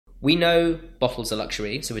we know bottles are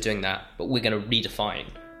luxury, so we're doing that, but we're going to redefine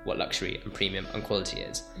what luxury and premium and quality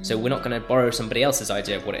is. So we're not going to borrow somebody else's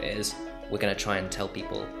idea of what it is. We're going to try and tell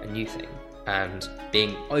people a new thing. And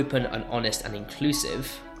being open and honest and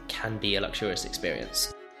inclusive can be a luxurious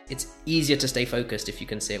experience. It's easier to stay focused if you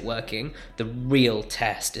can see it working. The real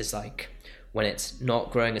test is like when it's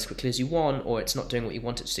not growing as quickly as you want, or it's not doing what you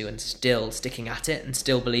want it to do, and still sticking at it and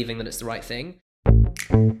still believing that it's the right thing.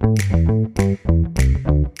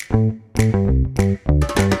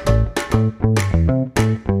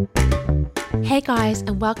 Hey guys,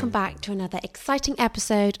 and welcome back to another exciting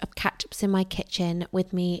episode of Catch-Ups in My Kitchen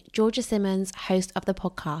with me, Georgia Simmons, host of the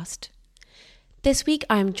podcast. This week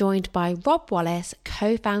I am joined by Rob Wallis,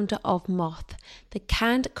 co-founder of MOTH, the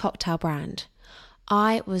canned cocktail brand.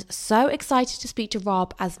 I was so excited to speak to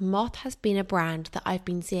Rob as MOTH has been a brand that I've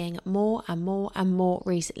been seeing more and more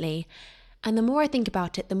recently. And the more I think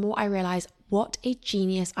about it, the more I realise what a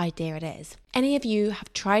genius idea it is. Any of you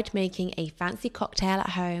have tried making a fancy cocktail at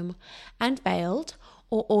home and failed,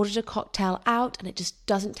 or ordered a cocktail out and it just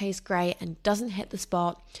doesn't taste great and doesn't hit the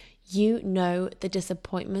spot, you know the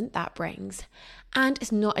disappointment that brings. And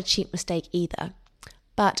it's not a cheap mistake either.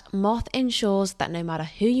 But MOTH ensures that no matter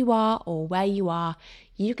who you are or where you are,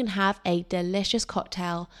 you can have a delicious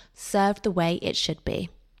cocktail served the way it should be.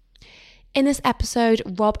 In this episode,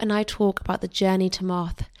 Rob and I talk about the journey to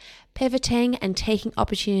MOTH, pivoting and taking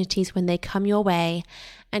opportunities when they come your way,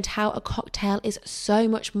 and how a cocktail is so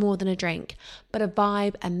much more than a drink, but a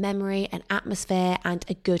vibe, a memory, an atmosphere, and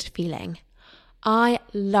a good feeling. I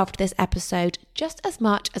loved this episode just as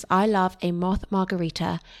much as I love a MOTH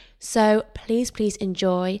margarita, so please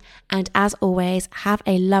enjoy, and as always, have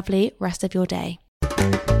a lovely rest of your day.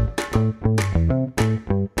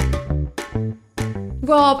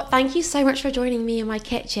 Rob, thank you so much for joining me in my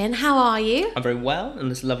kitchen. How are you? I'm very well on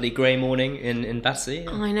this lovely grey morning in Battersea.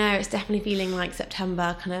 I know, it's definitely feeling like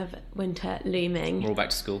September, kind of winter looming. We're all back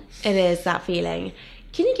to school. It is, that feeling.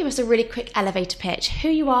 Can you give us a really quick elevator pitch, who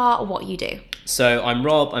you are or what you do? So I'm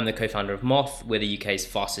Rob, I'm the co-founder of MOTH. We're the UK's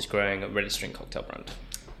fastest growing ready-to-drink cocktail brand.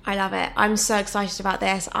 I love it. I'm so excited about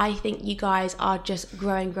this. I think you guys are just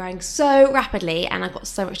growing so rapidly, and I've got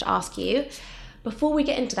so much to ask you. Before we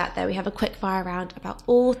get into that though, we have a quick fire round about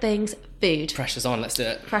all things food. Pressure's on, let's do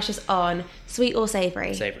it. Pressure's on. Sweet or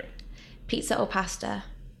savoury? Savoury. Pizza or pasta?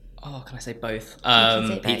 Oh, can I say both?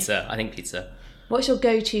 Both. Pizza. I think pizza. What's your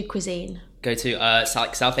go-to cuisine?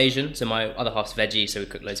 South Asian, so my other half's veggie, so we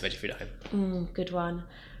cook loads of veggie food at home. Good one.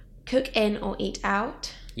 Cook in or eat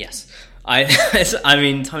out? Yes. I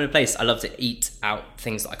mean, time and place. I love to eat out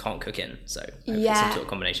things that I can't cook in, so some sort of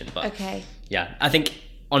combination. But okay. Yeah, I think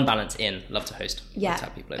on balance, love to host. Yeah, love to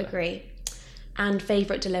have people over. Agree. And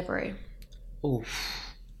favourite delivery? Oh,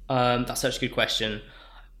 that's such a good question.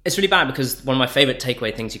 It's really bad because one of my favourite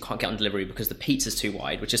takeaway things you can't get on delivery because the pizza's too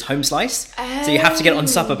wide, which is home slice. Oh. So you have to get it on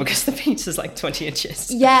supper because the pizza's like 20 inches.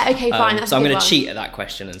 Yeah, okay, fine. So I'm going to cheat at that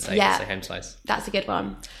question and say home slice. That's a good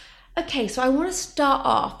one. Okay, so I want to start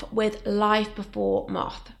off with life before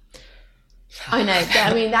MOTH. I know,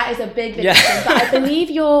 I mean, that is a big question, but I believe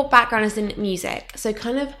your background is in music. So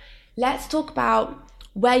kind of, let's talk about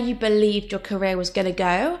where you believed your career was going to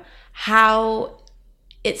go, how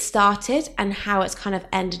it started, and how it's kind of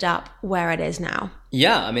ended up where it is now.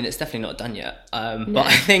 Yeah, I mean, it's definitely not done yet. But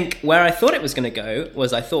I think where I thought it was going to go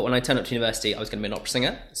was I thought when I turned up to university, I was going to be an opera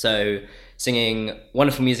singer. So singing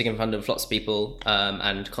wonderful music in front of lots of people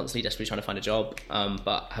and constantly desperately trying to find a job,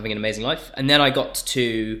 but having an amazing life. And then I got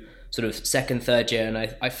to sort of second, third year, and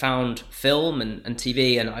I found film and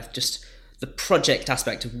TV, and I've just, the project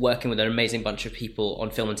aspect of working with an amazing bunch of people on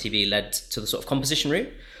film and TV led to the sort of composition route.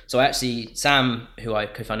 So Sam, who I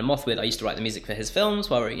co-founded MOTH with, I used to write the music for his films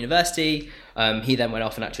while we were at university. He then went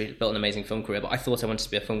off and actually built an amazing film career, but I thought I wanted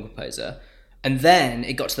to be a film composer. And then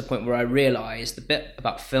it got to the point where I realised the bit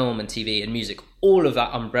about film and TV and music, all of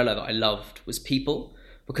that umbrella that I loved was people.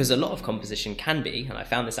 Because a lot of composition can be, and I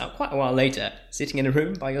found this out quite a while later, sitting in a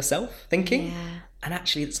room by yourself thinking. Yeah. And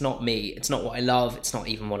actually it's not me, it's not what I love, it's not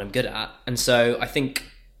even what I'm good at. And so I think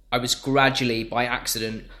I was gradually, by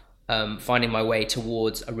accident, finding my way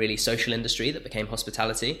towards a really social industry that became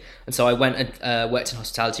hospitality. And so I went and worked in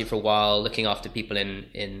hospitality for a while, looking after people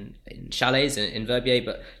in chalets in Verbier,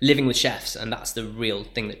 but living with chefs. And that's the real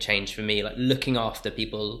thing that changed for me, like looking after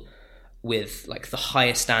people with like the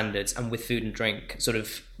highest standards and with food and drink sort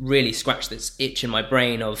of really scratched this itch in my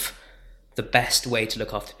brain of the best way to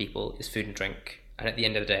look after people is food and drink. And at the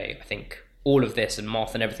end of the day, I think all of this and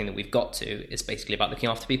MOTH and everything that we've got to is basically about looking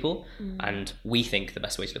after people. And we think the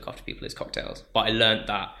best way to look after people is cocktails. But I learned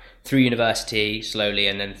that through university slowly,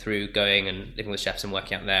 and then through going and living with chefs and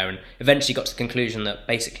working out there, and eventually got to the conclusion that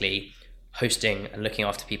basically hosting and looking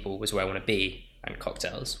after people was where I want to be, and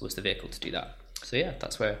cocktails was the vehicle to do that. So yeah,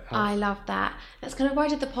 that's where... I love that. That's kind of why I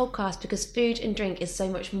did the podcast, because food and drink is so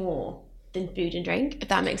much more than food and drink, if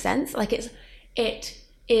that makes sense. Like it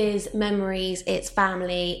is memories, it's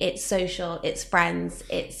family, it's social, it's friends.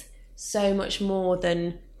 It's so much more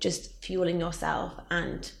than just fueling yourself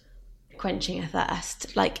and quenching a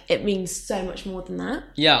thirst. Like, it means so much more than that.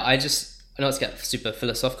 Yeah, I not to get super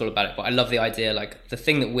philosophical about it, but I love the idea, like the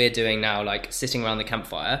thing that we're doing now, like sitting around the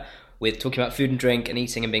campfire with talking about food and drink and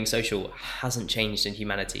eating and being social, hasn't changed in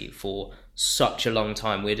humanity for such a long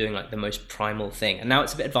time. We're doing like the most primal thing, and now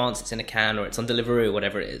it's a bit advanced, it's in a can or it's on Deliveroo or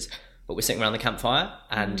whatever it is, but we're sitting around the campfire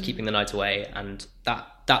and keeping the night away, and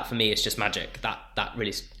that for me is just magic. That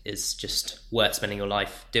really is just worth spending your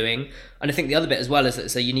life doing. And I think the other bit as well is that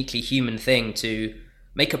it's a uniquely human thing to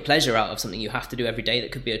make a pleasure out of something you have to do every day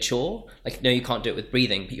that could be a chore. Like, no, you can't do it with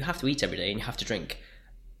breathing, but you have to eat every day and you have to drink.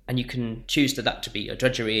 And you can choose that to be a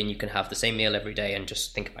drudgery, and you can have the same meal every day and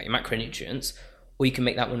just think about your macronutrients, or you can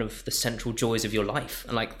make that one of the central joys of your life.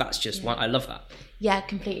 And like, that's just one, I love that. Yeah,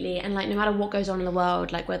 completely. And like, no matter what goes on in the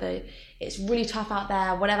world, like whether it's really tough out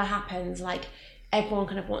there, whatever happens, like everyone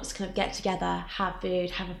kind of wants to kind of get together, have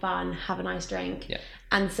food, have a fun, have a nice drink. Yeah.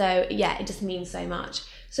 And so, yeah, it just means so much.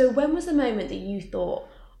 So when was the moment that you thought,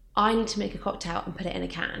 I need to make a cocktail and put it in a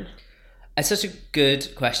can? It's such a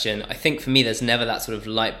good question. I think for me, there's never that sort of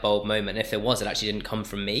light bulb moment. If there was, it actually didn't come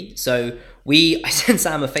from me. So I sent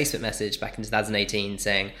Sam a Facebook message back in 2018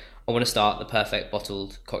 saying, I want to start the perfect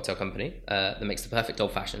bottled cocktail company that makes the perfect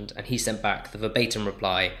old fashioned. And he sent back the verbatim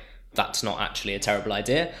reply, that's not actually a terrible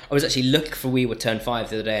idea. I was actually looking for, we were turned 5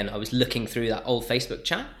 the other day, and I was looking through that old Facebook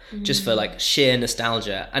chat just for like sheer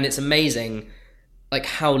nostalgia. And it's amazing like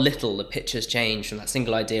how little the picture's changed from that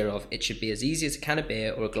single idea of it should be as easy as a can of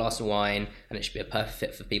beer or a glass of wine, and it should be a perfect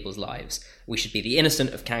fit for people's lives. We should be the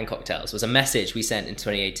innocent of canned cocktails was a message we sent in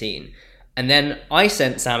 2018. And then I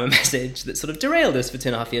sent Sam a message that sort of derailed us for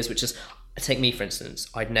 2.5 years, which is, take me for instance,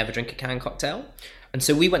 I'd never drink a canned cocktail. And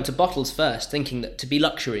so we went to bottles first, thinking that to be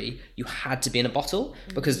luxury, you had to be in a bottle,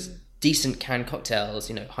 because decent canned cocktails,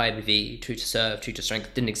 you know, high ABV, true to serve, true to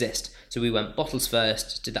strength, didn't exist. So we went bottles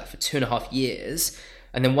first, did that for 2.5 years.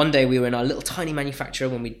 And then one day we were in our little tiny manufacturer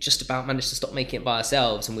when we just about managed to stop making it by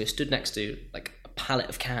ourselves, and we were stood next to like a pallet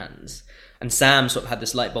of cans. And Sam sort of had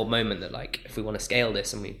this light bulb moment that like, if we want to scale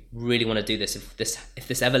this and we really want to do this, if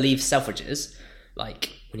this ever leaves Selfridges,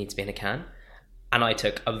 like we need to be in a can. And I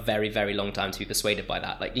took a very, very long time to be persuaded by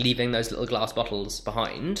that. Like leaving those little glass bottles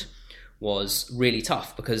behind was really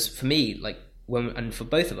tough, because for me, like and for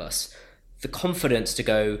both of us, the confidence to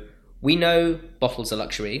go, we know bottles are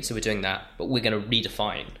luxury, so we're doing that, but we're going to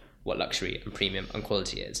redefine what luxury and premium and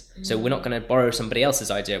quality is. So we're not going to borrow somebody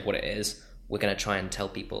else's idea of what it is. We're going to try and tell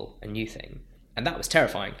people a new thing. And that was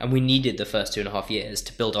terrifying. And we needed the first 2.5 years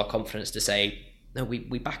to build our confidence to say, no, we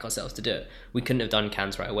back ourselves to do it. We couldn't have done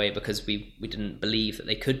cans right away because we didn't believe that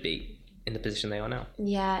they could be in the position they are now.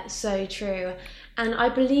 Yeah, so true. And I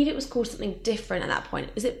believe it was called something different at that point.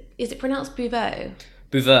 Is it pronounced Buveur?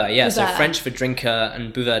 Buveur, yeah. Buveur. So French for drinker,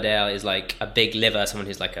 and buveur d'air is like a big liver, someone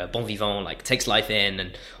who's like a bon vivant, like takes life in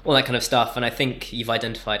and all that kind of stuff. And I think you've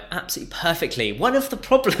identified absolutely perfectly one of the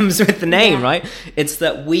problems with the name, right? It's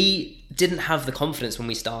that we didn't have the confidence when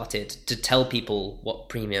we started to tell people what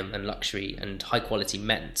premium and luxury and high quality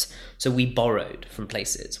meant. So we borrowed from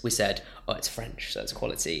places. We said, oh, it's French, so it's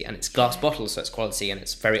quality, and it's glass bottles, so it's quality, and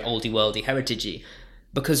it's very oldie worldy, heritagey.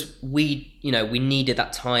 Because we needed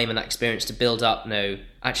that time and that experience to build up, no,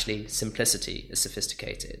 actually simplicity is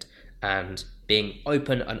sophisticated, and being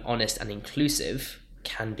open and honest and inclusive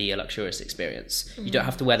can be a luxurious experience. You don't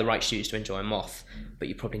have to wear the right shoes to enjoy a MOTH, but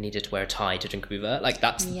you probably needed to wear a tie to drink a Buveur. Like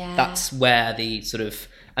that's where the sort of,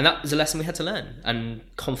 and that was a lesson we had to learn, and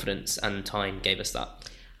confidence and time gave us that.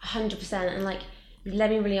 100%. And like, you led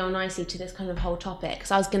me really on nicely to this kind of whole topic,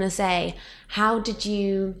 because I was going to say, how did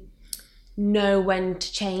you know when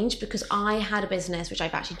to change? Because I had a business which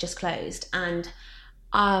I've actually just closed, and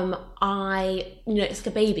it's like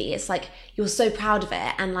a baby. It's like you're so proud of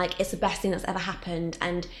it, and like it's the best thing that's ever happened,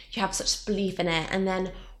 and you have such belief in it. And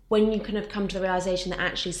then when you kind of come to the realization that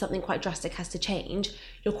actually something quite drastic has to change,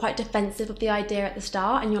 you're quite defensive of the idea at the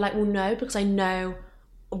start, and you're like, well, no, because I know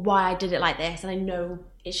why I did it like this, and I know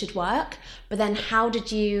it should work. But then how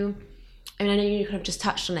did you, I mean, I know you kind of just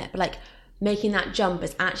touched on it, but like making that jump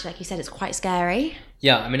is actually, like you said, it's quite scary.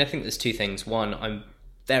 Yeah, I mean, I think there's two things. One, I'm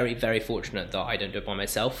very, very fortunate that I don't do it by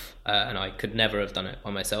myself, and I could never have done it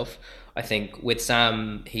by myself. I think with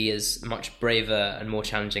Sam, he is much braver and more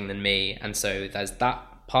challenging than me, and so there's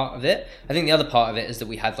that part of it. I think the other part of it is that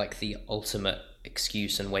we had like the ultimate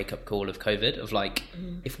excuse and wake-up call of COVID, of like,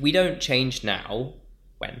 if we don't change now,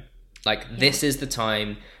 when? Like, this is the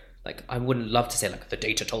time. Like, I wouldn't love to say, like, the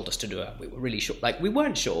data told us to do it, we were really sure. Like, we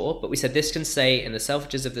weren't sure, but we said this can stay in the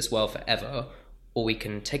Selfridges of this world forever, or we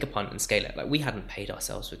can take a punt and scale it. Like, we hadn't paid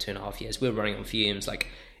ourselves for 2.5 years. We were running on fumes. Like,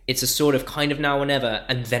 it's a sort of kind of now or never,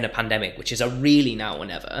 and then a pandemic, which is a really now or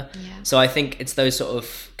never. Yeah. So I think it's those sort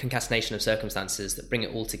of concatenation of circumstances that bring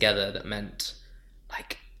it all together that meant,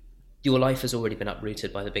 like, your life has already been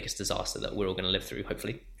uprooted by the biggest disaster that we're all going to live through,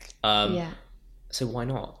 hopefully. So why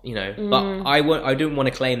not, you know? But I didn't want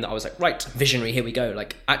to claim that I was like, right, visionary, here we go.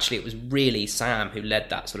 Like, actually, it was really Sam who led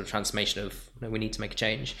that sort of transformation of, no, we need to make a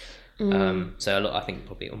change. So I think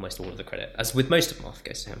probably almost all of the credit, as with most of MOTH,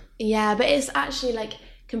 goes to him. Yeah, but it's actually like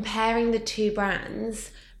comparing the two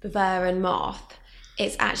brands, Bavur and MOTH,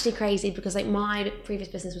 it's actually crazy because like my previous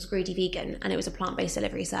business was Greedy Vegan, and it was a plant-based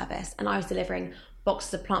delivery service, and I was delivering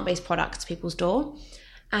boxes of plant-based products to people's door.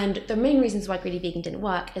 And the main reasons why Greedy Vegan didn't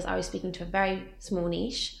work is I was speaking to a very small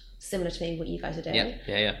niche, similar to maybe what you guys are doing.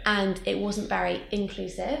 Yeah. And it wasn't very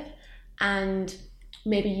inclusive. And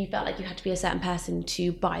maybe you felt like you had to be a certain person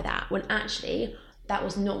to buy that, when actually that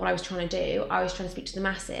was not what I was trying to do. I was trying to speak to the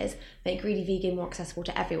masses, make Greedy Vegan more accessible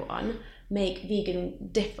to everyone, make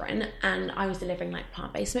vegan different. And I was delivering like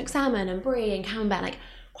plant-based smoked salmon and brie and camembert, like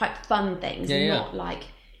quite fun things, not like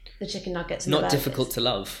the chicken nuggets and not the difficult to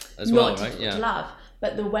love as well, right? Not difficult to love.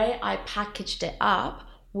 But the way I packaged it up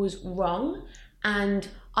was wrong, and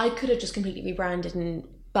I could have just completely rebranded,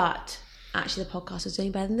 but actually the podcast was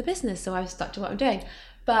doing better than the business, so I was stuck to what I'm doing.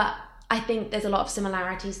 But I think there's a lot of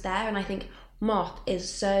similarities there, and I think MOTH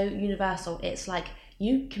is so universal. It's like,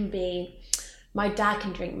 you can be, my dad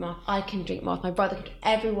can drink MOTH, I can drink MOTH, my brother can,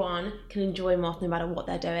 everyone can enjoy MOTH no matter what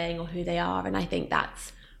they're doing or who they are, and I think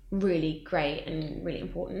that's really great and really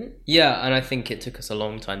important. Yeah, and I think it took us a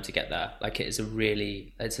long time to get there. Like, it's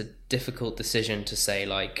a difficult decision to say,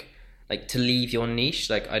 like to leave your niche.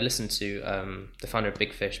 Like, I listened to the founder of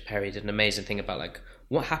Big Fish, Perry, did an amazing thing about like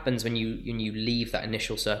what happens when you leave that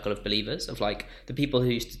initial circle of believers, of like the people who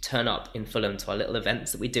used to turn up in Fulham to our little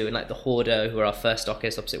events that we do, and like the Hoarder, who are our first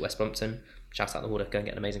stockists opposite West Brompton. Shout out the Hoarder, go and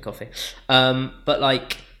get an amazing coffee. But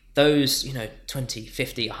like, those, 20,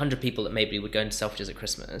 50, 100 people that maybe would go into Selfridges at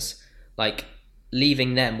Christmas, like,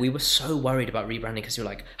 leaving them, we were so worried about rebranding, because you're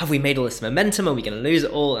like, have we made all this momentum? Are we going to lose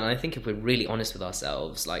it all? And I think if we're really honest with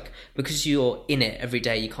ourselves, like, because you're in it every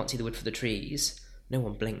day, you can't see the wood for the trees, no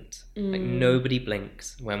one blinked. Like, nobody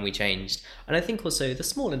blinked when we changed. And I think also the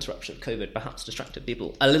small interruption of COVID perhaps distracted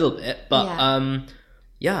people a little bit. But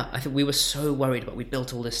I think we were so worried about, we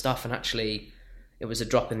built all this stuff, and actually it was a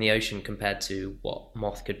drop in the ocean compared to what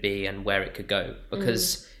MOTH could be and where it could go.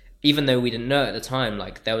 Because even though we didn't know at the time,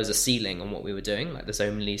 like, there was a ceiling on what we were doing. Like, there's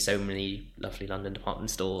only so many lovely London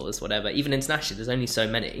department stores, whatever. Even internationally, there's only so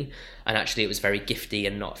many. And actually it was very gifty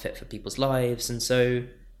and not fit for people's lives. And so,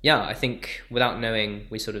 yeah, I think without knowing,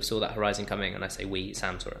 we sort of saw that horizon coming. And I say we,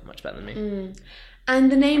 Sam saw it much better than me.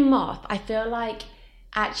 And the name MOTH, I feel like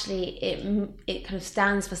actually it kind of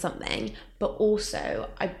stands for something, but also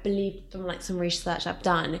I believe from like some research I've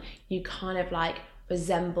done, you kind of like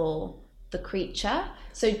resemble the creature.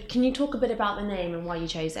 So can you talk a bit about the name and why you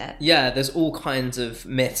chose it? Yeah, there's all kinds of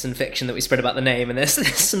myths and fiction that we spread about the name, and there's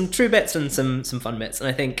some true bits and some fun bits. And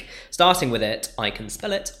I think starting with it, I can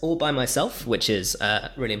spell it all by myself, which is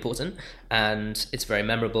really important, and it's very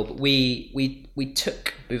memorable. But we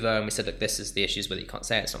took Bavur and we said, look, this is the issues with it. You can't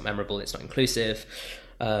say it, it's not memorable, it's not inclusive.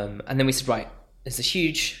 And then we said, right, there's a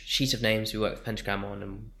huge sheet of names we worked with Pentagram on,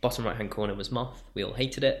 and bottom right hand corner was MOTH. We all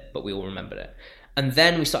hated it, but we all remembered it. And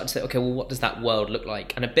then we started to say, okay, well, what does that world look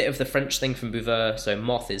like? And a bit of the French thing from Bavur, so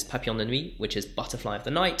MOTH is Papillon de Nuit, which is butterfly of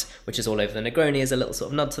the night, which is all over the Negroni, is a little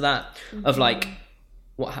sort of nod to that, of like,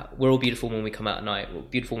 we're all beautiful when we come out at night, we're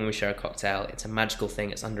beautiful when we share a cocktail, it's a magical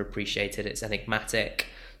thing, it's underappreciated, it's enigmatic.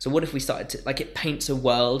 So what if we started to, like, it paints a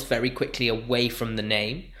world very quickly away from the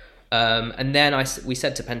name. And then we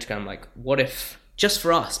said to Pentagram, like, what if, just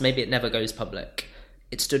for us, maybe it never goes public,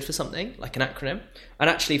 it stood for something, like an acronym. And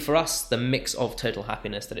actually for us, the mix of total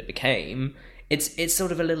happiness that it became, it's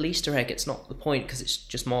sort of a little Easter egg. It's not the point because it's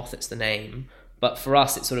just MOTH, it's the name. But for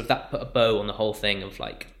us, it's sort of that put a bow on the whole thing of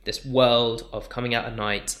like this world of coming out at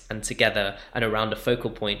night and together and around a focal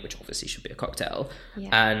point, which obviously should be a cocktail. Yeah.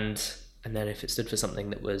 And then if it stood for something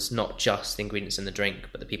that was not just the ingredients in the drink,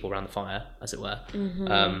 but the people around the fire, as it were.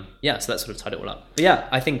 So that sort of tied it all up. But yeah,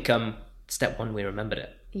 I think step one, we remembered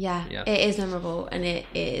it. Yeah, it is memorable and it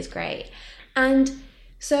is great. And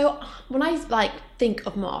so when I like think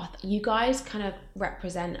of Moth, you guys kind of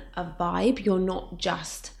represent a vibe. You're not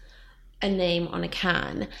just a name on a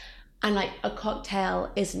can. And like a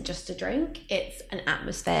cocktail isn't just a drink, it's an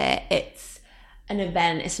atmosphere, it's an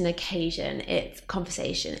event, it's an occasion, it's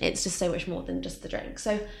conversation. It's just so much more than just the drink.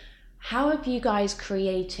 So how have you guys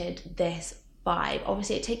created this vibe?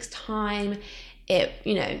 Obviously it takes time,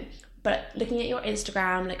 but looking at your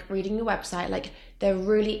Instagram, like reading your website, like there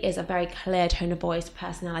really is a very clear tone of voice,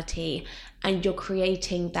 personality, and you're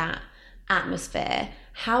creating that atmosphere.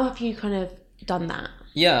 How have you kind of done that?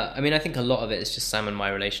 Yeah, I mean, I think a lot of it is just Sam and my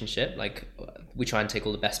relationship. Like, we try and take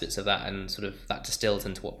all the best bits of that and sort of that distills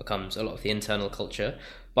into what becomes a lot of the internal culture.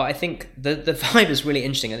 But I think the vibe is really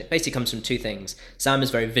interesting, and it basically comes from two things. Sam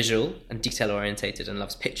is very visual and detail orientated and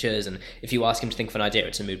loves pictures, and if you ask him to think of an idea,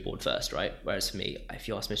 it's a mood board first, right? Whereas for me, if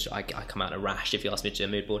you ask me to, I come out in a rash if you ask me to do a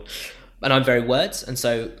mood board. And I'm very words, and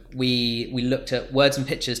so we looked at words and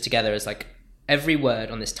pictures together as like every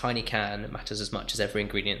word on this tiny can matters as much as every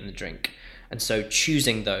ingredient in the drink. And so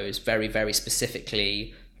choosing those very, very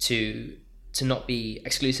specifically to not be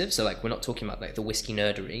exclusive. So like we're not talking about like the whiskey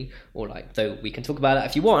nerdery, or like, though we can talk about it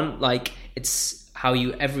if you want, like it's how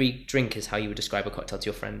every drink is how you would describe a cocktail to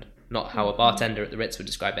your friend, not how a bartender at the Ritz would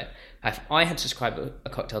describe it. If I had to describe a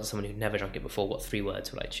cocktail to someone who'd never drunk it before, what 3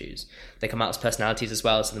 words would I choose? They come out as personalities as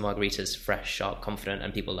well. So the margarita's fresh, sharp, confident,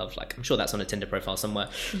 and people love, like, I'm sure that's on a Tinder profile somewhere.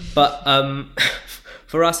 But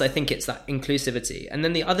for us, I think it's that inclusivity. And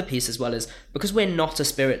then the other piece as well is, because we're not a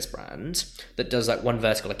spirits brand that does like one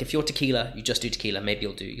vertical, like if you're tequila, you just do tequila, maybe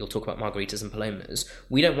you'll talk about margaritas and palomas.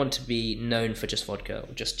 We don't want to be known for just vodka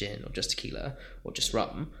or just gin or just tequila or just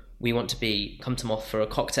rum. We want to come to Moth for a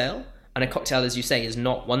cocktail. And a cocktail, as you say, is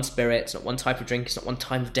not one spirit, it's not one type of drink, it's not one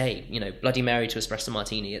time of day. Bloody Mary to espresso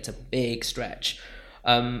martini, it's a big stretch.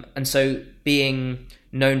 And so being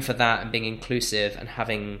known for that and being inclusive and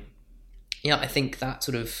having, I think that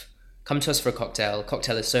sort of come to us for a cocktail.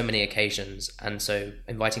 Cocktail is so many occasions. And so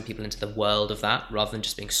inviting people into the world of that rather than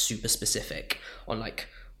just being super specific on like,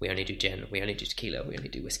 we only do gin, we only do tequila, we only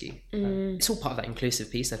do whiskey. It's all part of that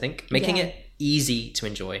inclusive piece, I think. Making it easy to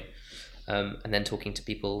enjoy. And then talking to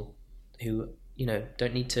people who,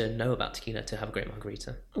 don't need to know about tequila to have a great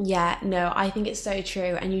margarita. Yeah, no, I think it's so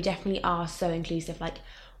true. And you definitely are so inclusive. Like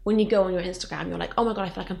when you go on your Instagram, you're like, oh my God, I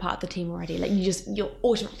feel like I'm part of the team already. Like you're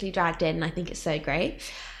automatically dragged in. And I think it's so great.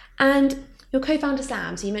 And your co-founder,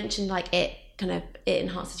 Sam, so you mentioned like it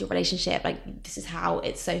enhances your relationship. Like this is how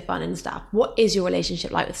it's so fun and stuff. What is your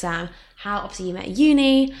relationship like with Sam? How, obviously you met at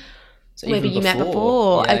uni. So maybe you met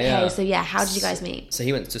before. So how did you guys meet? So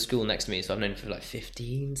he went to school next to me, so I've known him for like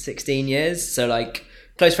 15, 16 years. So like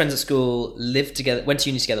close friends at school, lived together, went to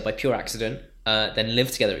uni together by pure accident, then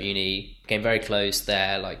lived together at uni, became very close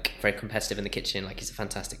there, like very competitive in the kitchen. Like he's a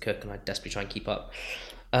fantastic cook and I desperately try and keep up.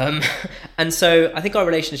 And so I think our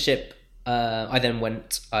relationship, I then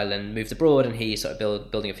moved abroad and he started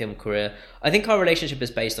building a film career. I think our relationship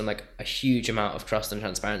is based on like a huge amount of trust and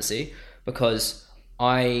transparency, because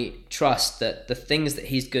I trust that the things that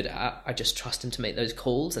he's good at, I just trust him to make those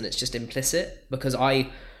calls, and it's just implicit because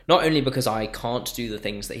not only because I can't do the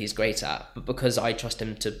things that he's great at, but because I trust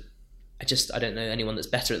him to, I don't know anyone that's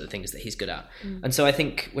better at the things that he's good at. And so I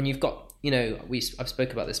think when you've got, I've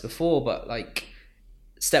spoken about this before, but like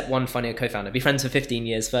step one, finding a co-founder, be friends for 15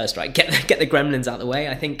 years first, right? Get the gremlins out of the way.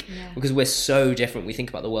 I think because we're so different, we think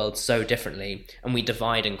about the world so differently, and we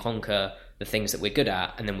divide and conquer the things that we're good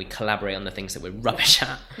at, and then we collaborate on the things that we're rubbish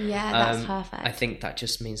at. That's perfect. I think that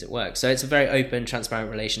just means it works. So it's a very open, transparent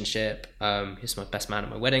relationship. He's my best man at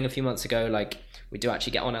my wedding a few months ago. Like we do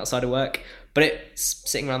actually get on outside of work, but it's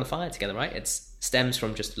sitting around the fire together, right? It stems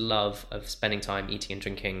from just love of spending time eating and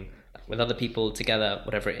drinking with other people together,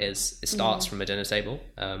 whatever it is. It starts from a dinner table.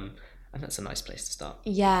 And that's a nice place to start.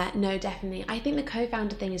 Yeah, no, definitely. I think the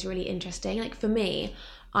co-founder thing is really interesting. Like for me,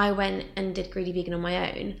 I went and did Greedy Vegan on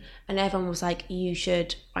my own, and everyone was like, you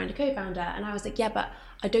should find a co-founder. And I was like, yeah, but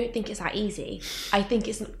I don't think it's that easy. I think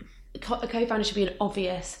a co-founder should be an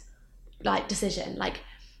obvious like decision. Like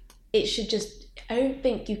it should just, I don't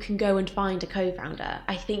think you can go and find a co-founder.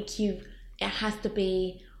 I think it has to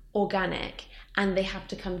be organic and they have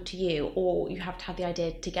to come to you, or you have to have the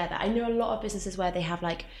idea together. I know a lot of businesses where they have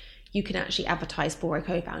like, you can actually advertise for a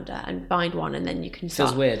co-founder and find one, and then you can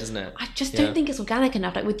start. Feels weird, doesn't it? I just don't think it's organic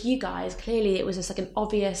enough. Like with you guys, clearly it was just like an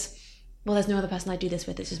obvious, well, there's no other person I do this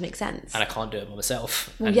with, it just makes sense. And I can't do it by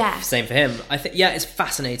myself. Well, and same for him. I think, it's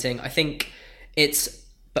fascinating. I think it's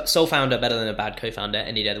But sole founder better than a bad co-founder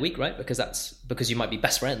any day of the week, right? Because you might be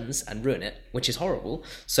best friends and ruin it, which is horrible.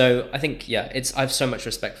 So I think, I have so much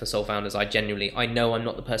respect for sole founders. I know I'm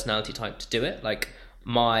not the personality type to do it. Like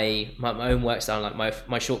my own work style, like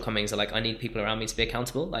my shortcomings are like, I need people around me to be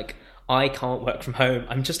accountable. Like I can't work from home.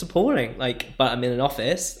 I'm just appalling. Like, but I'm in an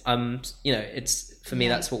office. It's for me,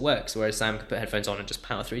 that's what works. Whereas Sam can put headphones on and just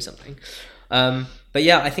power through something. But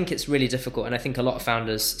yeah, I think it's really difficult, and I think a lot of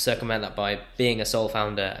founders circumvent that by being a sole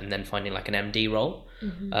founder and then finding like an MD role.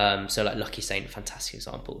 So like Lucky Saint, fantastic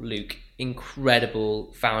example. Luke,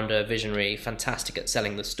 incredible founder, visionary, fantastic at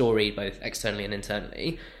selling the story both externally and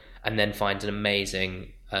internally, and then finds an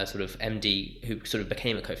amazing sort of MD who sort of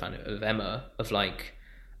became a co-founder of Emma,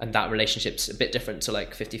 and that relationship's a bit different to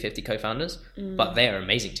like 50-50 co-founders, but they are an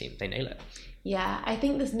amazing team. They nail it. Yeah, I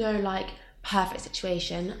think there's no like perfect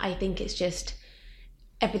situation. I think it's just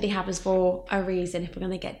everything happens for a reason if we're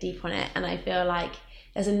going to get deep on it, and I feel like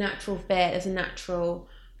there's a natural fit, there's a natural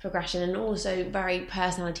progression, and also very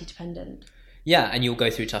personality dependent. Yeah, and you'll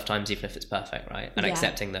go through tough times even if it's perfect, right? And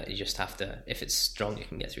accepting that you just have to, if it's strong, you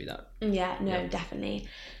can get through that. Definitely.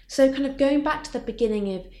 So kind of going back to the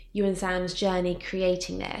beginning of you and Sam's journey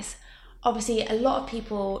creating this, obviously a lot of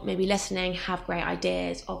people maybe listening have great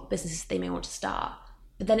ideas of businesses they may want to start,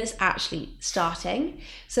 but then it's actually starting.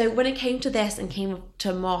 So when it came to this and came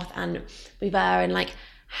to Moth and Viva, and like,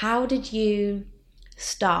 how did you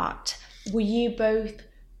start? Were you both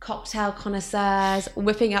cocktail connoisseurs,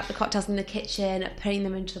 whipping up the cocktails in the kitchen, putting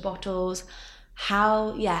them into the bottles?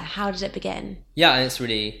 How did it begin? Yeah, and it's a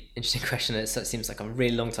really interesting question. It seems like a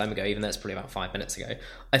really long time ago, even though it's probably about 5 minutes ago.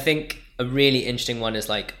 I think a really interesting one is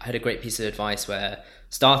like, I had a great piece of advice where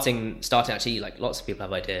starting actually, like, lots of people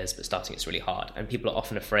have ideas, but starting it's really hard, and people are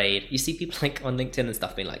often afraid. You see people like on LinkedIn and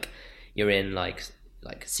stuff being like, you're in like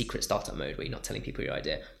secret startup mode where you're not telling people your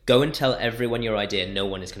idea. Go and tell everyone your idea. No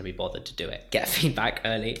one is going to be bothered to do it. Get feedback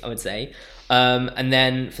early, I would say. And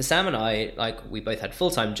then for Sam and I, like, we both had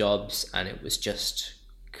full-time jobs, and it was just,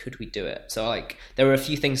 could we do it? So like, there were a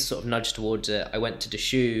few things sort of nudged towards it. I went to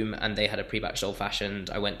Dishoom and they had a pre-batched old-fashioned.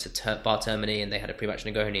 I went to Bar Termini and they had a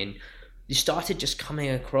pre-batched Negroni. And you started just coming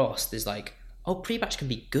across this like, oh, pre-batch can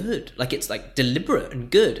be good. Like, it's like deliberate and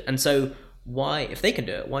good. And so why, if they can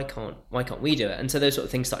do it, why can't we do it? And so those sort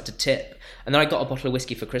of things started to tip. And then I got a bottle of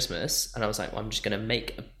whiskey for Christmas, and I was like, well, I'm just going to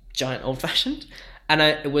make a giant old-fashioned. And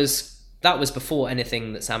that was before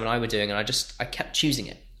anything that Sam and I were doing, and I kept choosing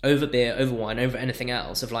it over beer, over wine, over anything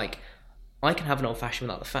else, of like, I can have an old-fashioned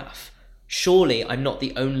without the faff. Surely I'm not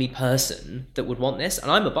the only person that would want this. And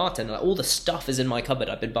I'm a bartender. Like, all the stuff is in my cupboard.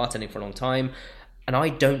 I've been bartending for a long time, and I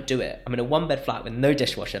don't do it. I'm in a one-bed flat with no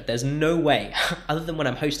dishwasher. There's no way, other than when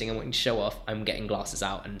I'm hosting and wanting to show off, I'm getting glasses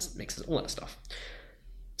out and mixers, all that stuff.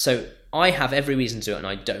 So I have every reason to do it, and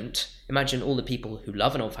I don't. Imagine all the people who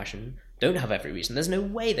love an old-fashioned don't have every reason. There's no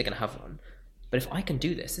way they're going to have one. But if I can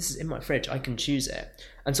do this is in my fridge, I can choose it.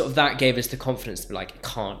 And sort of that gave us the confidence to be like, it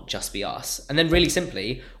can't just be us. And then really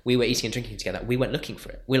simply, we were eating and drinking together. We went looking for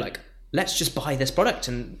it. We're like, let's just buy this product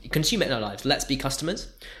and consume it in our lives. Let's be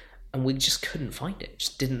customers. And we just couldn't find it.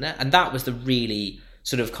 Just didn't there. And that was the really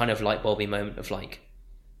sort of kind of light bulby moment of like,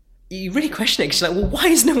 you really question it. Because you're like, well, why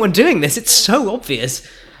is no one doing this? It's so obvious.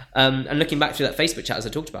 And looking back through that Facebook chat, as I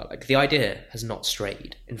talked about, like, the idea has not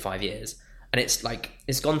strayed in 5 years. And it's like,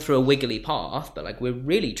 it's gone through a wiggly path, but like, we're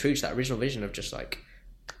really true to that original vision of just like,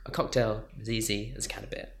 a cocktail as easy as can a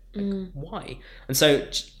bit. Like, why? And so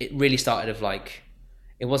it really started of like,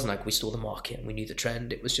 it wasn't like we saw the market and we knew the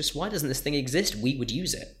trend. It was just, why doesn't this thing exist? We would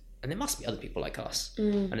use it. And there must be other people like us.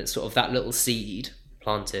 And it's sort of that little seed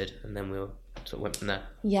planted, and then we sort of went from there.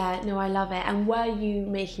 Yeah, no, I love it. And were you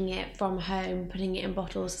making it from home, putting it in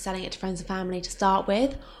bottles, selling it to friends and family to start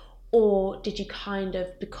with? Or did you kind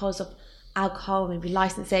of, because of alcohol, maybe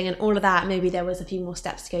licensing and all of that, maybe there was a few more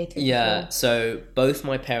steps to go through? Yeah, so both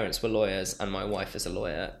my parents were lawyers and my wife is a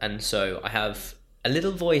lawyer, and so I have a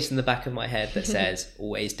little voice in the back of my head that says,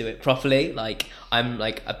 always do it properly. Like, I'm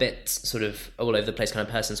like a bit sort of all over the place kind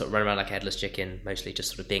of person, sort of run around like a headless chicken, mostly just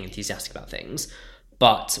sort of being enthusiastic about things.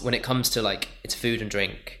 But when it comes to like, it's food and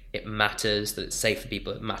drink, it matters that it's safe for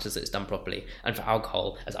people, it matters that it's done properly. And for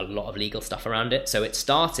alcohol, there's a lot of legal stuff around it. So it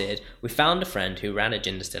started, we found a friend who ran a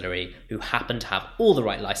gin distillery who happened to have all the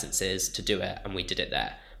right licenses to do it, and we did it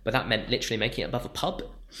there. But that meant literally making it above a pub.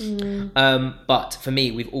 But for me,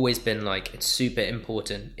 we've always been like, it's super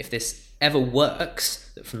important, if this ever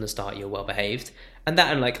works, that from the start you're well behaved. And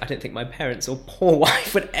that, and like, I don't think my parents or poor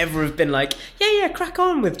wife would ever have been like, yeah, crack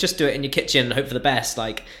on with, just do it in your kitchen and hope for the best.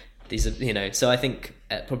 Like, these are, you know, so I think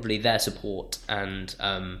probably their support and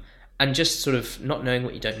just sort of not knowing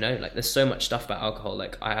what you don't know. Like, there's so much stuff about alcohol.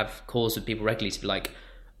 Like, I have calls with people regularly to be like,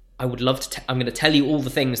 I would love to, I'm going to tell you all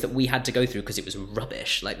the things that we had to go through because it was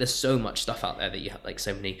rubbish. Like there's so much stuff out there that you have, like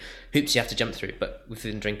so many hoops you have to jump through, but with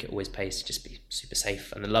Food and Drink, it always pays to just be super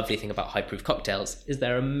safe. And the lovely thing about high proof cocktails is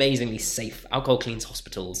they're amazingly safe. Alcohol cleans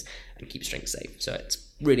hospitals and keeps drinks safe. So it's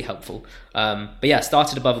really helpful. But yeah,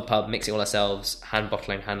 started above a pub, mixing all ourselves, hand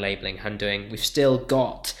bottling, hand labeling, hand doing. We've still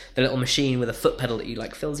got the little machine with a foot pedal that you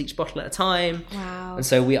like fills each bottle at a time. Wow. And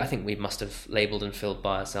so I think we must have labelled and filled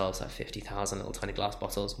by ourselves like 50,000 little tiny glass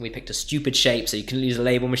bottles. We picked a stupid shape so you can use a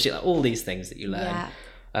label machine, like all these things that you learn.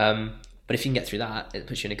 Yeah. But if you can get through that, it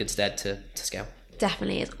puts you in a good stead to scale.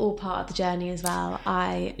 Definitely, it's all part of the journey as well.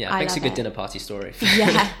 It makes a good dinner party story.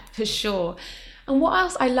 Yeah, for sure. And what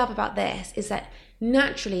else I love about this is that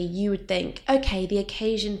naturally you would think, okay, the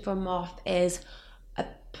occasion for MOTH is a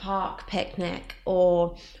park picnic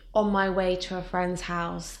or on my way to a friend's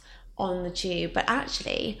house on the tube. But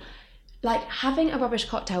actually, like having a rubbish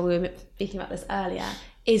cocktail, we were speaking about this earlier,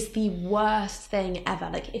 is the worst thing ever.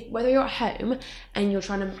 Like whether you're at home and you're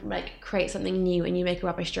trying to like create something new and you make a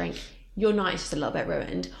rubbish drink, your night's just a little bit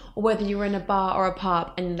ruined. Or whether you're in a bar or a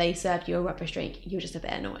pub and they serve you a rubbish drink, you're just a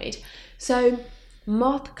bit annoyed. So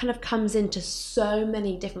MOTH kind of comes into so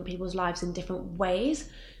many different people's lives in different ways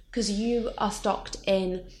because you are stocked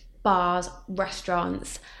in bars,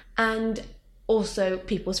 restaurants, and also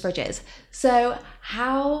people's fridges. So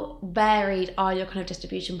how varied are your kind of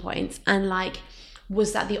distribution points? And like,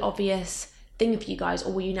 was that the obvious thing for you guys,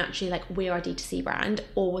 or were you naturally like, we're a D2C brand,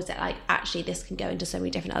 or was it like, actually this can go into so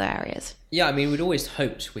many different other areas? Yeah, I mean, we'd always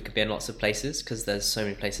hoped we could be in lots of places because there's so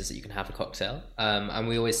many places that you can have a cocktail. And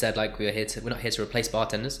we always said like, we're not here to replace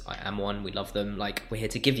bartenders. I am one, we love them. Like we're here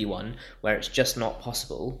to give you one where it's just not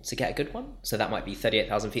possible to get a good one. So that might be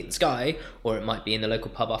 38,000 feet in the sky, or it might be in the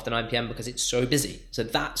local pub after 9 p.m. because it's so busy. So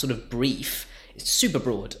that sort of brief is super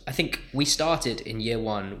broad. I think we started in year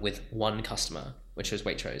one with one customer, which was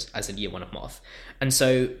Waitrose, as in year one of MOTH. And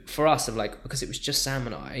so for us, because it was just Sam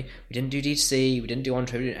and I, we didn't do D2C, we didn't do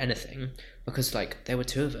entree, we didn't do anything, because like there were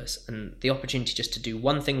two of us, and the opportunity just to do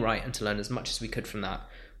one thing right and to learn as much as we could from that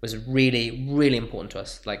was really, really important to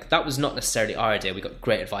us. Like that was not necessarily our idea. We got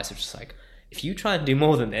great advice of just like, if you try and do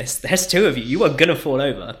more than this, there's two of you, you are gonna fall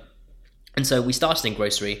over. And so we started in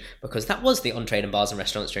grocery because that was the on-trade in bars and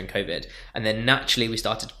restaurants during COVID. And then naturally we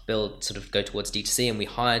started to go towards D2C, and we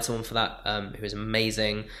hired someone for that who was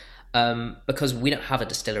amazing because we don't have a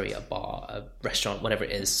distillery, a bar, a restaurant, whatever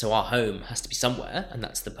it is. So our home has to be somewhere, and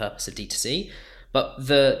that's the purpose of D2C. But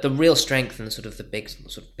the real strength and sort of the big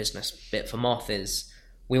sort of business bit for MOTH is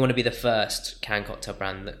we want to be the first canned cocktail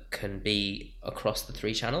brand that can be across the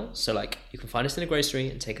 3 channels. So like you can find us in a grocery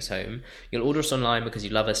and take us home. You'll order us online because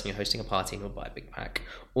you love us and you're hosting a party and you'll buy a big pack.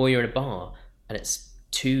 Or you're in a bar and it's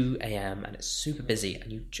 2 a.m. and it's super busy and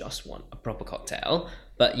you just want a proper cocktail.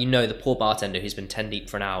 But you know the poor bartender who's been 10 deep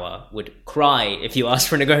for an hour would cry if you asked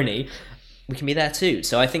for a Negroni. We can be there too.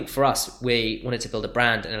 So I think for us, we wanted to build a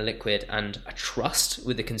brand and a liquid and a trust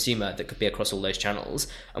with the consumer that could be across all those channels.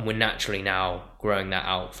 And we're naturally now growing that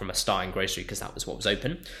out from a start in grocery because that was what was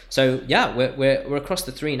open. So yeah, we're across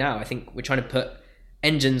the 3 now. I think we're trying to put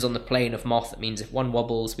engines on the plane of MOTH. That means if one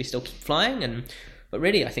wobbles, we still keep flying. But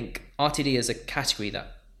really, I think RTD is a category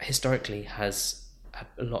that historically has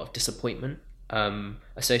a lot of disappointment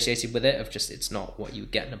associated with it, of just it's not what you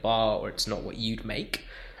would get in a bar or it's not what you'd make.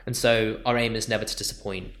 And so our aim is never to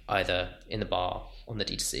disappoint either in the bar, on the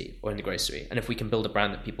D2C, or in the grocery. And if we can build a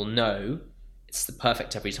brand that people know it's the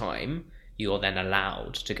perfect every time, you are then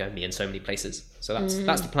allowed to go and be in so many places. So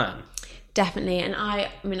that's the plan. Definitely. And I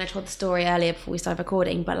told the story earlier before we started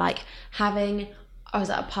recording, but like I was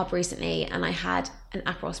at a pub recently and I had an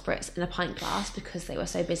Aperol Spritz in a pint glass because they were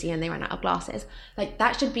so busy and they ran out of glasses. Like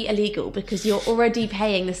that should be illegal because you're already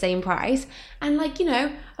paying the same price. And like,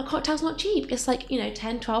 a cocktail's not cheap. It's like,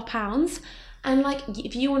 10, 12 pounds. And like,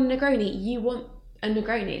 if you want a Negroni, you want a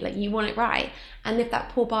Negroni, like you want it right. And if that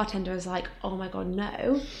poor bartender is like, oh my God,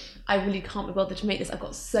 no, I really can't be bothered to make this. I've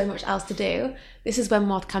got so much else to do. This is when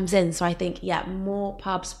MOTH comes in. So I think, more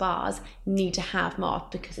pubs, bars need to have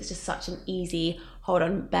MOTH because it's just such an easy, hold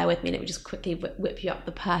on, bear with me, and it would just quickly whip you up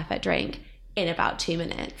the perfect drink in about 2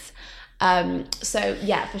 minutes. So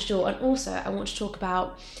yeah, for sure. And also I want to talk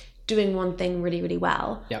about doing one thing really, really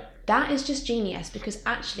well. Yep. That is just genius because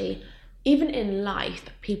actually, even in life,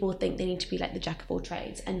 people think they need to be like the jack of all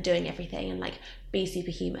trades and doing everything and like be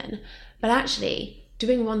superhuman. But actually,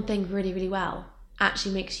 doing one thing really, really well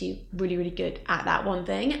actually makes you really, really good at that one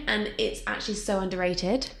thing. And it's actually so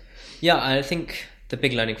underrated. Yeah, I think the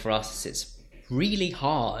big learning for us is it's really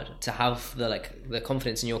hard to have the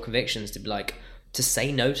confidence in your convictions to be like, to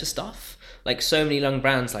say no to stuff. Like so many young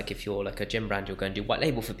brands, like if you're like a gym brand, you'll go and do white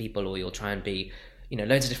label for people, or you'll try and be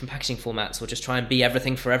loads of different packaging formats or just try and be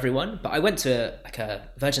everything for everyone. But I went to like a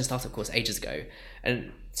Virgin Startup course ages ago,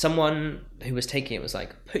 and someone who was taking it was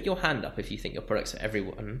like, put your hand up if you think your product's for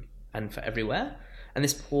everyone and for everywhere. And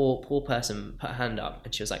this poor person put her hand up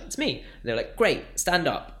and she was like, it's me. And they were like, great, stand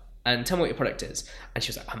up and tell me what your product is. And she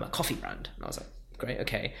was like, I'm a coffee brand. And I was like, great,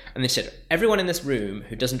 okay. And they said, everyone in this room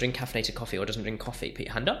who doesn't drink caffeinated coffee or doesn't drink coffee, put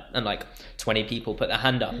your hand up. And like 20 people put their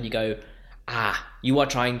hand up, and you go, you are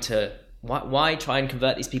trying to, why try and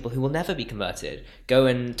convert these people who will never be converted? Go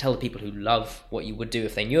and tell the people who love what you would do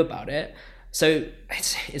if they knew about it. So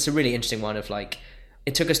it's a really interesting one of like,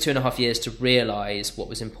 it took us 2.5 years to realize what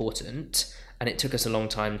was important, and it took us a long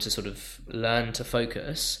time to sort of learn to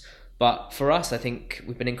focus. But for us, I think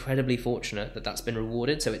we've been incredibly fortunate that that's been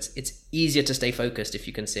rewarded. So it's easier to stay focused if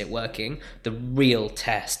you can see it working. The real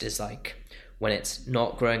test is like when it's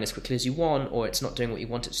not growing as quickly as you want, or it's not doing what you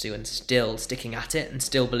want it to do, and still sticking at it and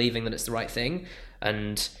still believing that it's the right thing.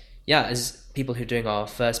 And yeah, as people who are doing our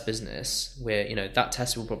first business, we're, that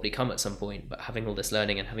test will probably come at some point, but having all this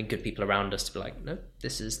learning and having good people around us to be like, no,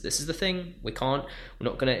 this is the thing. We're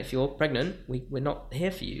not gonna, if you're pregnant, we're not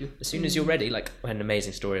here for you. As soon as you're ready, like I had an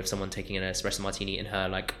amazing story of someone taking an espresso martini in her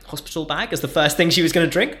like hospital bag as the first thing she was going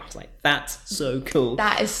to drink. I was like, that's so cool.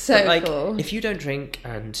 That is so cool. If you don't drink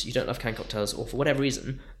and you don't love canned cocktails, or for whatever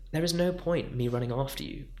reason, there is no point me running after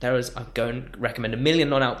you. I'd go and recommend a million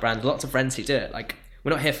non-alc brands, lots of friends who do it. Like, we're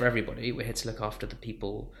not here for everybody. We're here to look after the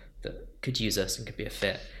people that could use us and could be a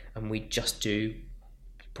fit. And we just do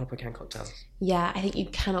proper canned cocktails. Yeah, I think you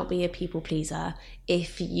cannot be a people pleaser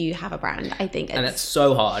if you have a brand. I think and that's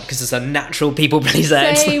so hard because it's a natural people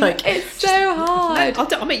pleaser. Same. It's so hard.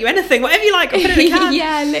 I'll make you anything, whatever you like. I'll put it in a can.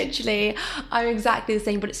 Yeah, literally. I'm exactly the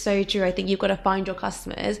same, but it's so true. I think you've got to find your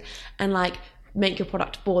customers and like make your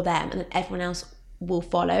product for them, and then everyone else will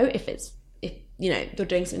follow if you're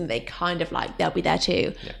doing something they kind of like, they'll be there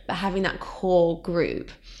too. Yeah. But having that core group,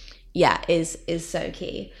 is so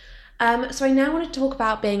key. So I now want to talk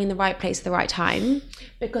about being in the right place at the right time,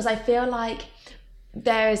 because I feel like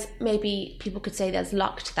there's, maybe people could say there's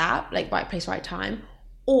luck to that, like right place, right time,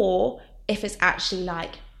 or if it's actually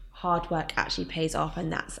like hard work actually pays off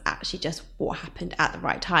and that's actually just what happened at the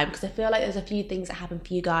right time. Because I feel like there's a few things that happened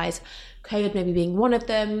for you guys, COVID maybe being one of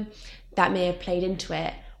them, that may have played into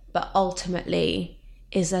it. But ultimately,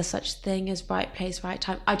 is there such thing as right place, right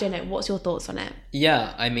time? I don't know. What's your thoughts on it?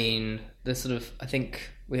 Yeah, I mean, I think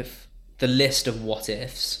with the list of what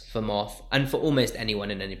ifs for MOTH, and for almost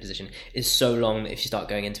anyone in any position, is so long that if you start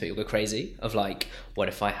going into it, you'll go crazy. Of like, what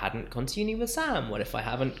if I hadn't gone to uni with Sam? What if I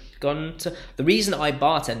haven't gone to... The reason I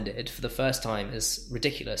bartended for the first time is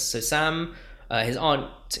ridiculous. So Sam... his aunt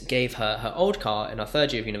gave her old car in our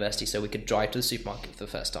third year of university so we could drive to the supermarket for the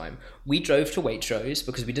first time. We drove to Waitrose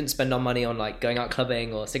because we didn't spend our money on like going out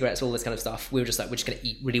clubbing or cigarettes, all this kind of stuff. We were just like, we're just going to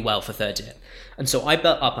eat really well for third year. And so I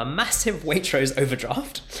built up a massive Waitrose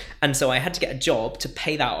overdraft. And so I had to get a job to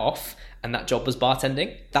pay that off. And that job was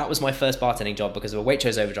bartending. That was my first bartending job because of a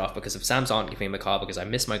Waitrose overdraft, because of Sam's aunt giving me a car, because I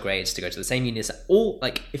missed my grades to go to the same uni as... All,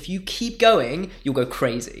 like, if you keep going, you'll go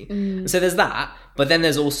crazy. So there's that. But then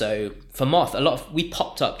there's also, for MOTH, we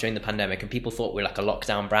popped up during the pandemic and people thought we were like a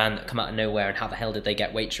lockdown brand that come out of nowhere, and how the hell did they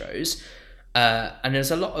get Waitrose? And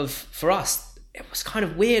there's a lot of, for us, it was kind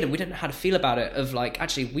of weird and we didn't know how to feel about it, of like,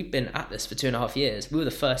 actually, we've been at this for 2.5 years. We were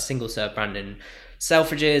the first single serve brand in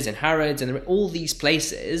Selfridges, in Harrods, and all these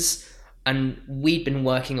places... And we'd been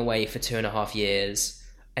working away for 2.5 years,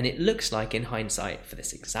 and it looks like, in hindsight, for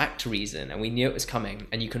this exact reason, and we knew it was coming,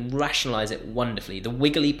 and you can rationalize it wonderfully. The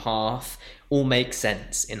wiggly path all makes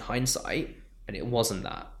sense in hindsight, and it wasn't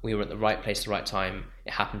that. We were at the right place at the right time.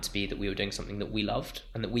 It happened to be that we were doing something that we loved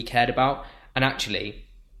and that we cared about. And actually,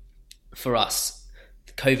 for us,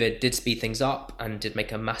 COVID did speed things up and did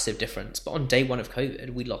make a massive difference. But on day one of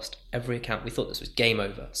COVID, we lost every account. We thought this was game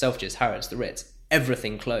over. Selfridges, Harrods, the Ritz,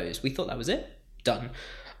 everything closed. We thought that was it, done.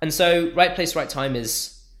 And so right place, right time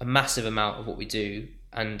is a massive amount of what we do,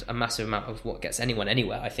 and a massive amount of what gets anyone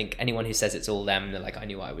anywhere. I think anyone who says it's all them, they're like, I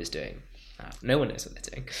knew what I was doing. No one knows what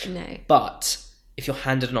they're doing. No. But if you're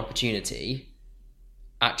handed an opportunity,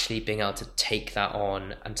 actually being able to take that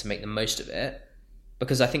on and to make the most of it,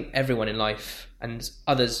 because I think everyone in life, and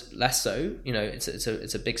others less so,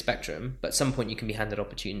 it's a big spectrum, but at some point you can be handed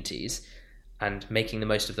opportunities, and making the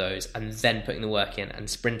most of those, and then putting the work in and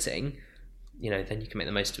sprinting, then you can make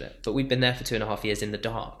the most of it. But we've been there for 2.5 years in the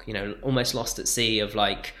dark, almost lost at sea of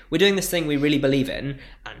like, we're doing this thing we really believe in,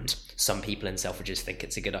 and some people in Selfridges think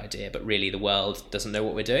it's a good idea, but really the world doesn't know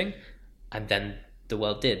what we're doing. And then the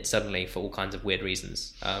world did suddenly for all kinds of weird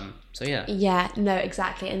reasons. So yeah. Yeah, no,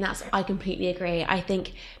 exactly. And I completely agree. I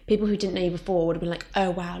think people who didn't know you before would have been like, oh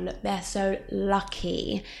wow, look, they're so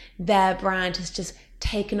lucky. Their brand has just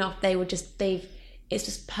taken off. It's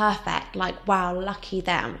just perfect. Like, wow, lucky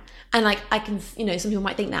them. And like, I can, some people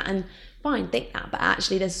might think that, and fine, think that, but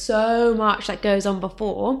actually there's so much that goes on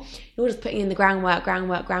before. You're just putting in the groundwork,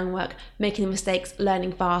 making the mistakes,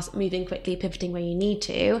 learning fast, moving quickly, pivoting where you need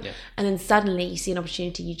to. Yeah. And then suddenly you see an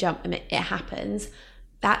opportunity, you jump and it happens.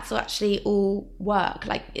 That's actually all work.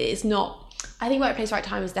 Like, it's not, I think right place, right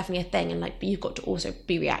time is definitely a thing, and like, but you've got to also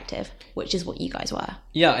be reactive, which is what you guys were.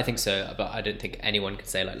 Yeah, I think so, but I don't think anyone can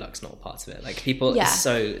say like luck's not a part of it. Like, people,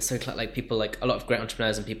 so like people, like a lot of great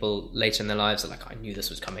entrepreneurs and people later in their lives are like, I knew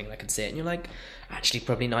this was coming, I could see it, and you're like, actually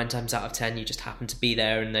probably 9 times out of 10 you just happened to be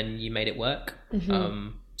there and then you made it work.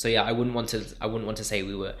 So yeah, I wouldn't want to say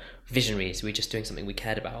we were visionaries. We were just doing something we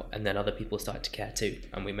cared about, and then other people started to care too,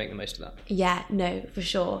 and we make the most of that. Yeah, no, for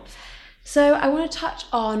sure. So I want to touch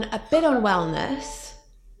on a bit on wellness.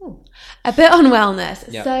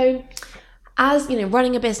 Yeah. So as,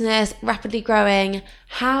 running a business, rapidly growing,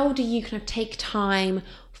 how do you kind of take time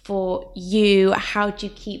for you? How do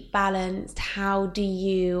you keep balanced? How do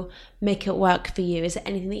you make it work for you? Is there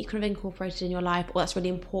anything that you kind of incorporated in your life, or that's really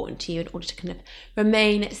important to you in order to kind of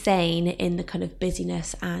remain sane in the kind of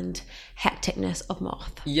busyness and hecticness of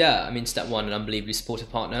MOTH? Yeah, I mean, step one, an unbelievably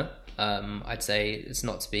supportive partner. I'd say it's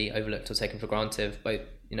not to be overlooked or taken for granted, both,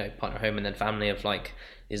 partner, home, and then family, of like,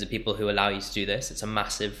 these are people who allow you to do this. It's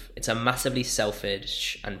a massively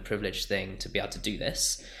selfish and privileged thing to be able to do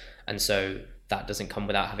this. And so that doesn't come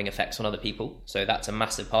without having effects on other people. So that's a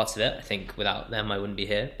massive part of it. I think without them, I wouldn't be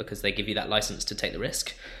here, because they give you that license to take the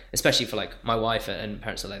risk, especially for like my wife and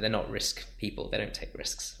parents are like, they're not risk people. They don't take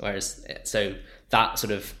risks. So that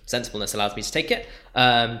sort of sensibleness allows me to take it.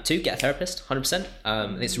 2, get a therapist,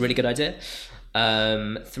 100%. It's a really good idea.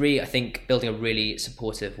 3, I think building a really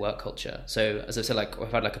supportive work culture. So as I said, like,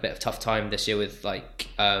 I've had like a bit of a tough time this year with like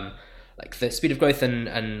the speed of growth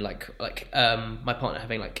and my partner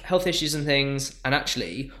having like health issues and things, and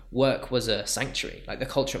actually work was a sanctuary. Like, the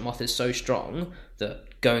culture at MOTH is so strong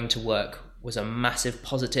that going to work was a massive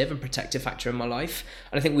positive and protective factor in my life.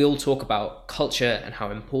 And I think we all talk about culture and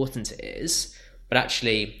how important it is, but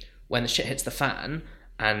actually when the shit hits the fan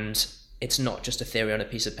and it's not just a theory on a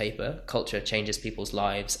piece of paper, culture changes people's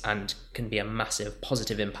lives and can be a massive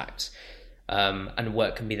positive impact. And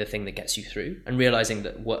work can be the thing that gets you through, and realizing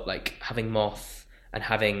that having MOTH and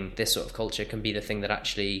having this sort of culture can be the thing that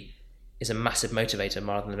actually is a massive motivator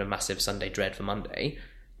rather than a massive Sunday dread for Monday.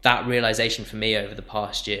 That realization for me over the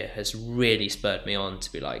past year has really spurred me on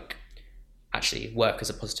to be like, actually work as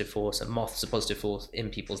a positive force and MOTH as a positive force in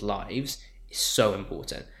people's lives is so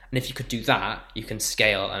important. And if you could do that, you can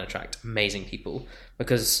scale and attract amazing people,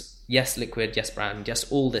 because yes, liquid, yes, brand,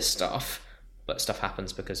 yes, all this stuff, but stuff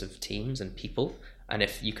happens because of teams and people. And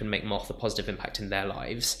if you can make MOTH a positive impact in their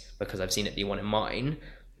lives, because I've seen it be one in mine,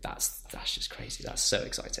 that's just crazy. That's so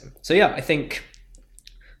exciting. So yeah, I think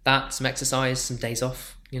that, some exercise, some days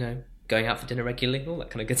off, going out for dinner regularly, all that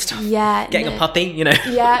kind of good stuff. Yeah. Getting a puppy,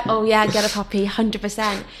 Yeah. Oh yeah, get a puppy,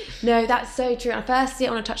 100%. No, that's so true. And firstly,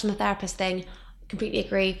 I want to touch on the therapist thing. Completely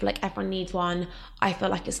agree. Feel like everyone needs one. I feel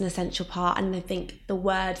like it's an essential part, and I think the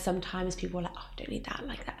word, sometimes people are like, oh, I don't need that,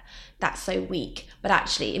 like that's so weak, but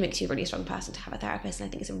actually it makes you a really strong person to have a therapist, and I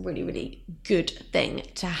think it's a really, really good thing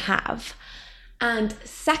to have. And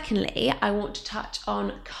secondly, I want to touch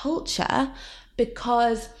on culture,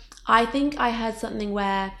 because I think I heard something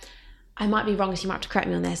where, I might be wrong, so you might have to correct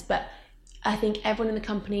me on this, but I think everyone in the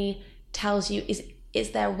company tells you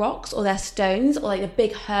is their rocks or their stones, or like the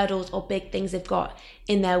big hurdles or big things they've got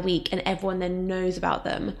in their week, and everyone then knows about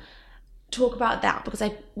them. Talk about that, because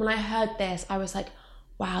when I heard this, I was like,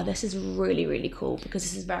 wow, this is really, really cool, because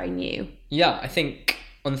this is very new. Yeah, I think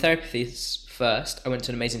on the therapy piece first, I went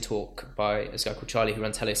to an amazing talk by this guy called Charlie who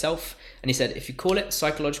runs Hello Self, and he said, if you call it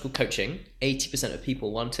psychological coaching, 80% of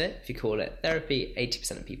people want it. If you call it therapy,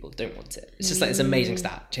 80% of people don't want it. It's just like this amazing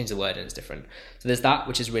stat. Change the word and it's different. So there's that,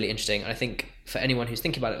 which is really interesting. And I think for anyone who's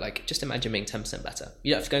thinking about it, like, just imagine being 10% better.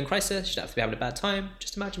 You don't have to go in crisis, you don't have to be having a bad time.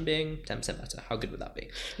 Just imagine being 10% better. How good would that be?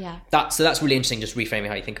 Yeah. So that's really interesting, just reframing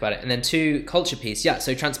how you think about it. And then 2, culture piece. Yeah,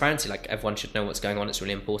 so transparency, like, everyone should know what's going on. It's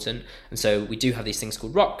really important. And so we do have these things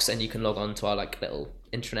called rocks, and you can log on to our like little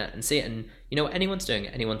intranet and see it, and you know what anyone's doing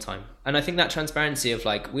at any one time. And I think that transparency of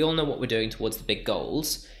like, we all know what we're doing towards the big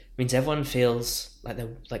goals means everyone feels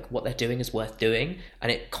like what they're doing is worth doing,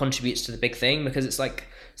 and it contributes to the big thing, because it's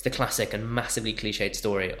the classic and massively cliched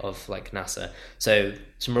story of like NASA. So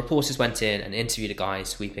some reporters went in and interviewed a guy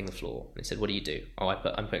sweeping the floor, and they said, what do you do? Oh,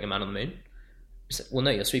 I'm putting a man on the moon. well,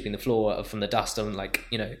 no, you're sweeping the floor from the dust on like,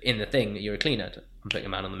 in the thing that you're a cleaner. I'm putting a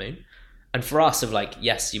man on the moon. And for us of like,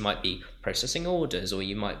 yes, you might be processing orders, or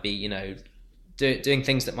you might be, doing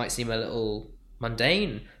things that might seem a little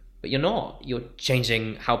mundane, but you're not. You're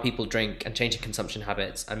changing how people drink and changing consumption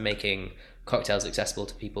habits and making cocktails accessible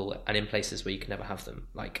to people and in places where you can never have them.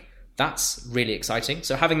 Like, that's really exciting.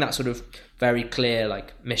 So having that sort of very clear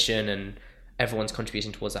like mission and everyone's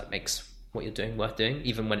contributing towards that makes what you're doing worth doing,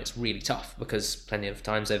 even when it's really tough, because plenty of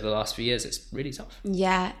times over the last few years it's really tough.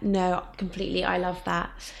 Yeah, no, completely. I love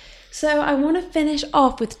that. So I want to finish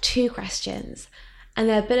off with 2 questions, and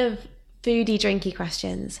they're a bit of foodie, drinky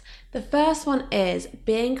questions. The first one is,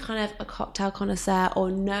 being kind of a cocktail connoisseur or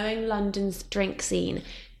knowing London's drink scene,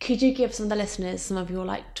 could you give some of the listeners some of your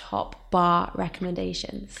like top bar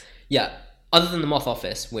recommendations? Yeah, other than the MOTH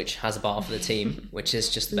office, which has a bar for the team, which is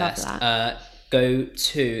just the best.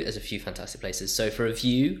 There's a few fantastic places. So for a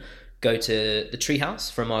view, go to the Treehouse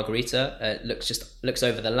for a margarita. It looks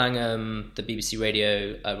over the Langham, the BBC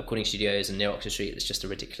Radio recording studios, and near Oxford Street. It's just a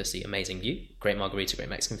ridiculously amazing view. Great margarita, great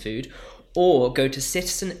Mexican food. Or go to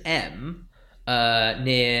Citizen M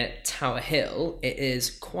near Tower Hill. It is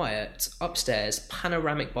quiet, upstairs,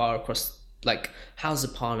 panoramic bar across like House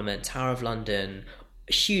of Parliament, Tower of London.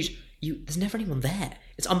 Huge. There's never anyone there.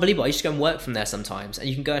 It's unbelievable. I used to go and work from there sometimes, and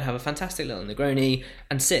you can go and have a fantastic little Negroni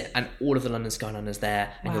and sit, and all of the London Skyliners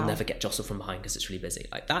there, and You'll never get jostled from behind because it's really busy.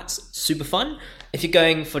 Like, that's super fun. If you're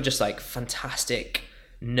going for just like fantastic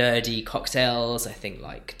nerdy cocktails, I think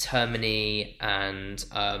like Termini and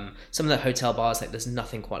some of the hotel bars, like there's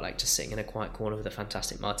nothing quite like just sitting in a quiet corner with a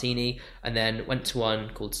fantastic martini. And then went to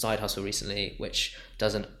one called Side Hustle recently, which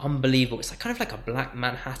does an unbelievable, it's like kind of like a black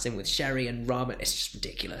Manhattan with sherry and rum. It's just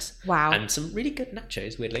ridiculous. Wow. And some really good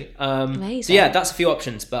nachos, weirdly. Amazing. So yeah, that's a few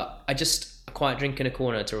options, but a quiet drink in a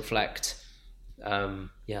corner to reflect.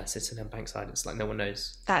 Sitting on Bankside, it's like no one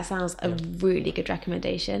knows. That sounds a really good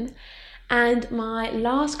recommendation. And my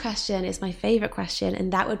last question is my favourite question,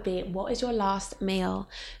 and that would be, what is your last meal?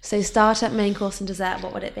 So starter, main course and dessert,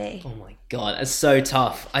 what would it be? Oh my God, it's so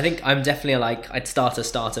tough. I think I'm definitely I'd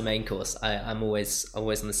starter, main course. I'm always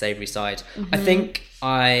on the savoury side. Mm-hmm. I think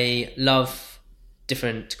I love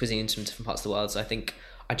different cuisines from different parts of the world. So I think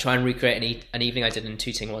I try and recreate an evening I did in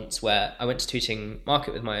Tooting once, where I went to Tooting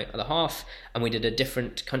Market with my other half, and we did a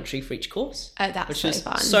different country for each course. Oh, that's which so was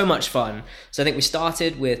fun. So much fun. So I think we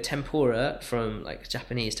started with tempura from like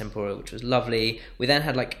Japanese tempura, which was lovely. We then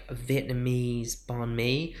had like a Vietnamese banh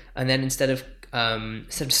mi, and then instead of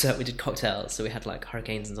dessert we did cocktails. So we had like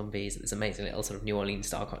hurricanes and zombies at this amazing little sort of New Orleans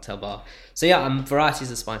style cocktail bar. So yeah, variety is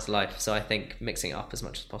the spice of life. So I think mixing it up as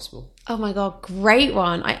much as possible. Oh my God, great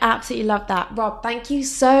one. I absolutely love that. Rob, thank you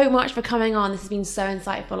so much for coming on. This has been so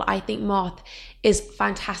insightful. I think MOTH is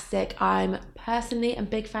fantastic. I'm personally a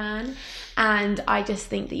big fan, and I just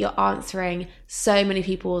think that you're answering so many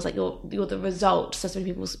people's, like you're the result to so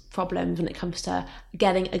many people's problems when it comes to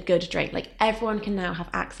getting a good drink. Like, everyone can now have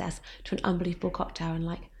access to an unbelievable cocktail, and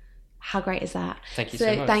like, how great is that? Thank you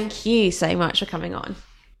so much. Thank you so much for coming on.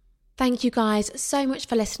 Thank you guys so much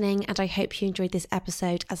for listening, and I hope you enjoyed this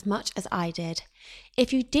episode as much as I did.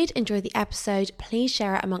 If you did enjoy the episode, please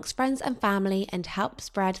share it amongst friends and family and help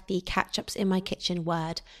spread the Catch-Ups in My Kitchen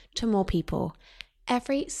word to more people.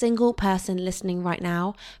 Every single person listening right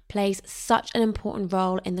now plays such an important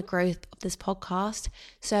role in the growth of this podcast.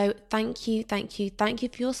 So thank you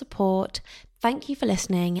for your support. Thank you for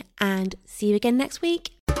listening, and see you again next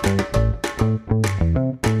week.